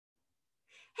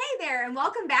Hey there, and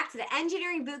welcome back to the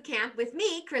Engineering Bootcamp with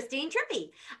me, Christine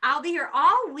Trippy. I'll be here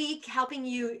all week helping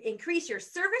you increase your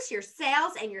service, your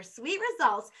sales, and your sweet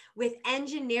results with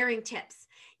engineering tips.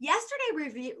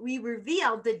 Yesterday, we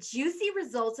revealed the juicy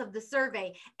results of the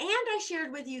survey, and I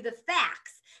shared with you the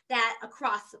facts that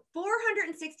across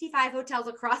 465 hotels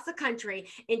across the country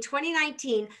in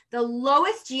 2019, the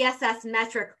lowest GSS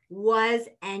metric was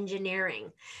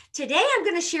engineering. Today, I'm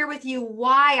going to share with you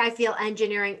why I feel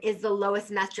engineering is the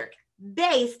lowest metric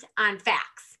based on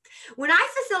facts. When I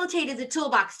facilitated the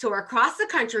toolbox tour across the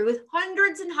country with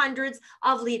hundreds and hundreds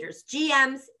of leaders,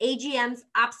 GMs, AGMs,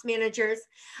 ops managers,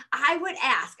 I would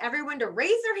ask everyone to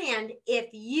raise their hand if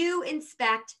you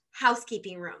inspect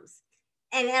housekeeping rooms.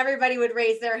 And everybody would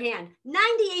raise their hand.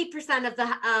 98%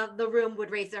 of the room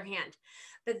would raise their hand.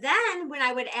 But then when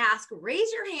I would ask, raise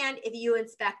your hand if you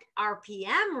inspect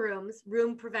RPM rooms,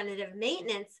 room preventative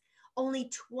maintenance,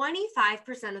 only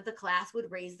 25% of the class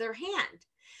would raise their hand.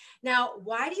 Now,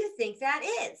 why do you think that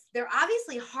is? They're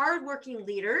obviously hardworking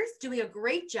leaders doing a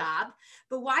great job,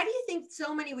 but why do you think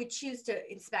so many would choose to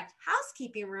inspect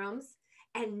housekeeping rooms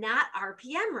and not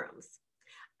RPM rooms?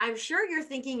 I'm sure you're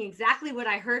thinking exactly what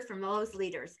I heard from those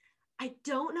leaders. I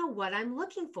don't know what I'm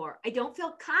looking for. I don't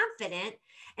feel confident,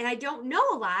 and I don't know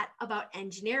a lot about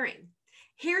engineering.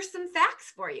 Here's some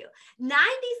facts for you.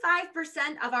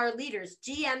 95% of our leaders,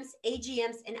 GMs,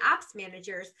 AGMs, and ops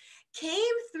managers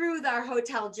came through their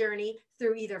hotel journey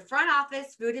through either front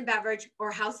office, food and beverage,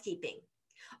 or housekeeping.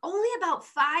 Only about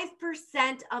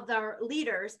 5% of our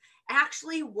leaders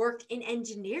actually worked in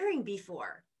engineering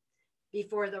before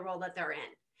the role that they're in.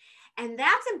 And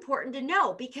that's important to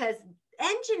know because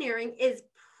engineering is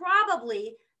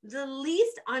probably the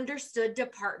least understood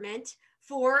department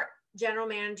for general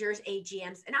managers,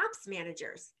 AGMs, and ops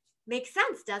managers. Makes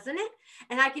sense, doesn't it?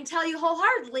 And I can tell you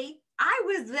wholeheartedly, I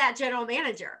was that general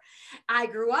manager. I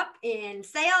grew up in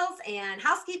sales and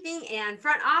housekeeping and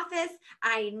front office.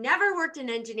 I never worked in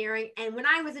engineering. And when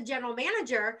I was a general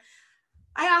manager,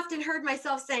 I often heard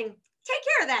myself saying, take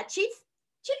care of that, chief.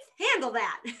 Chief, handle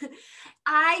that.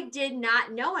 I did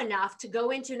not know enough to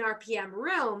go into an RPM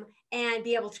room and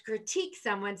be able to critique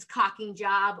someone's caulking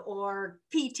job or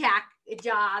PTAC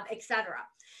job, etc.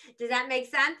 Does that make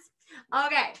sense?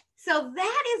 Okay, so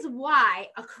that is why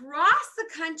across the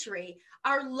country,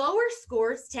 our lower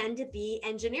scores tend to be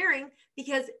engineering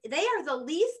because they are the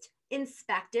least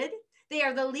inspected, they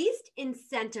are the least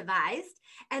incentivized,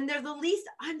 and they're the least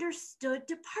understood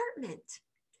department.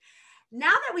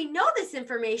 Now that we know this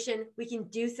information, we can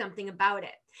do something about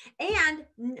it. And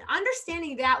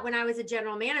understanding that when I was a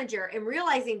general manager and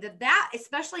realizing that,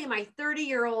 especially in my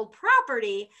 30-year-old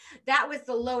property, that was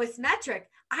the lowest metric,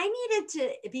 I needed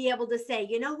to be able to say,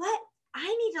 you know what? I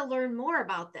need to learn more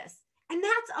about this. And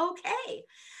that's okay.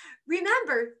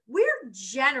 Remember, we're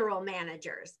general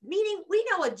managers, meaning we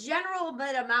know a general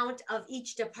amount of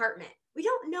each department. We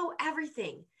don't know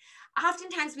everything.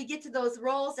 Oftentimes we get to those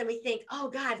roles and we think, oh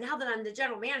God, now that I'm the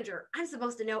general manager, I'm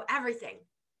supposed to know everything.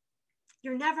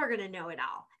 You're never going to know it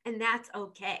all, and that's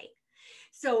okay.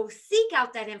 So seek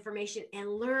out that information and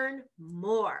learn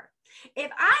more.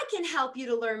 If I can help you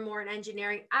to learn more in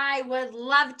engineering, I would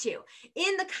love to.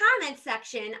 In the comment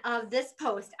section of this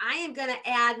post, I am going to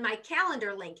add my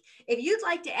calendar link. If you'd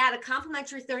like to add a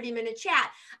complimentary 30-minute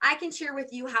chat, I can share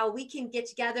with you how we can get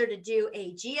together to do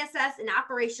a GSS and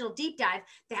operational deep dive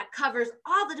that covers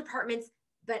all the departments,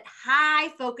 but high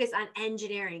focus on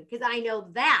engineering, because I know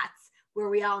that's where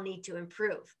we all need to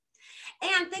improve.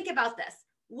 And think about this.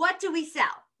 What do we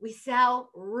sell? We sell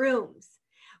rooms.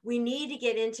 We need to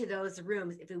get into those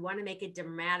rooms if we want to make a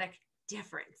dramatic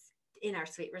difference in our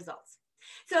sweet results.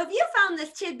 So if you found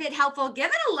this tidbit helpful, give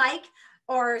it a like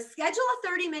or schedule a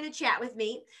 30-minute chat with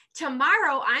me.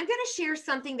 Tomorrow, I'm going to share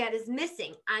something that is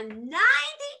missing on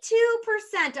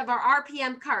 92% of our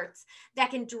RPM carts that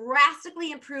can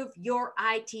drastically improve your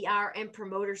ITR and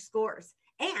promoter scores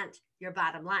and your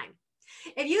bottom line.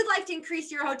 If you'd like to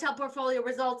increase your hotel portfolio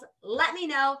results, let me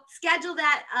know. Schedule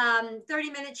that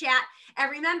 30-minute chat. And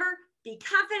remember, be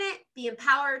confident, be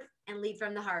empowered, and lead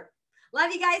from the heart.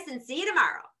 Love you guys and see you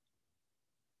tomorrow.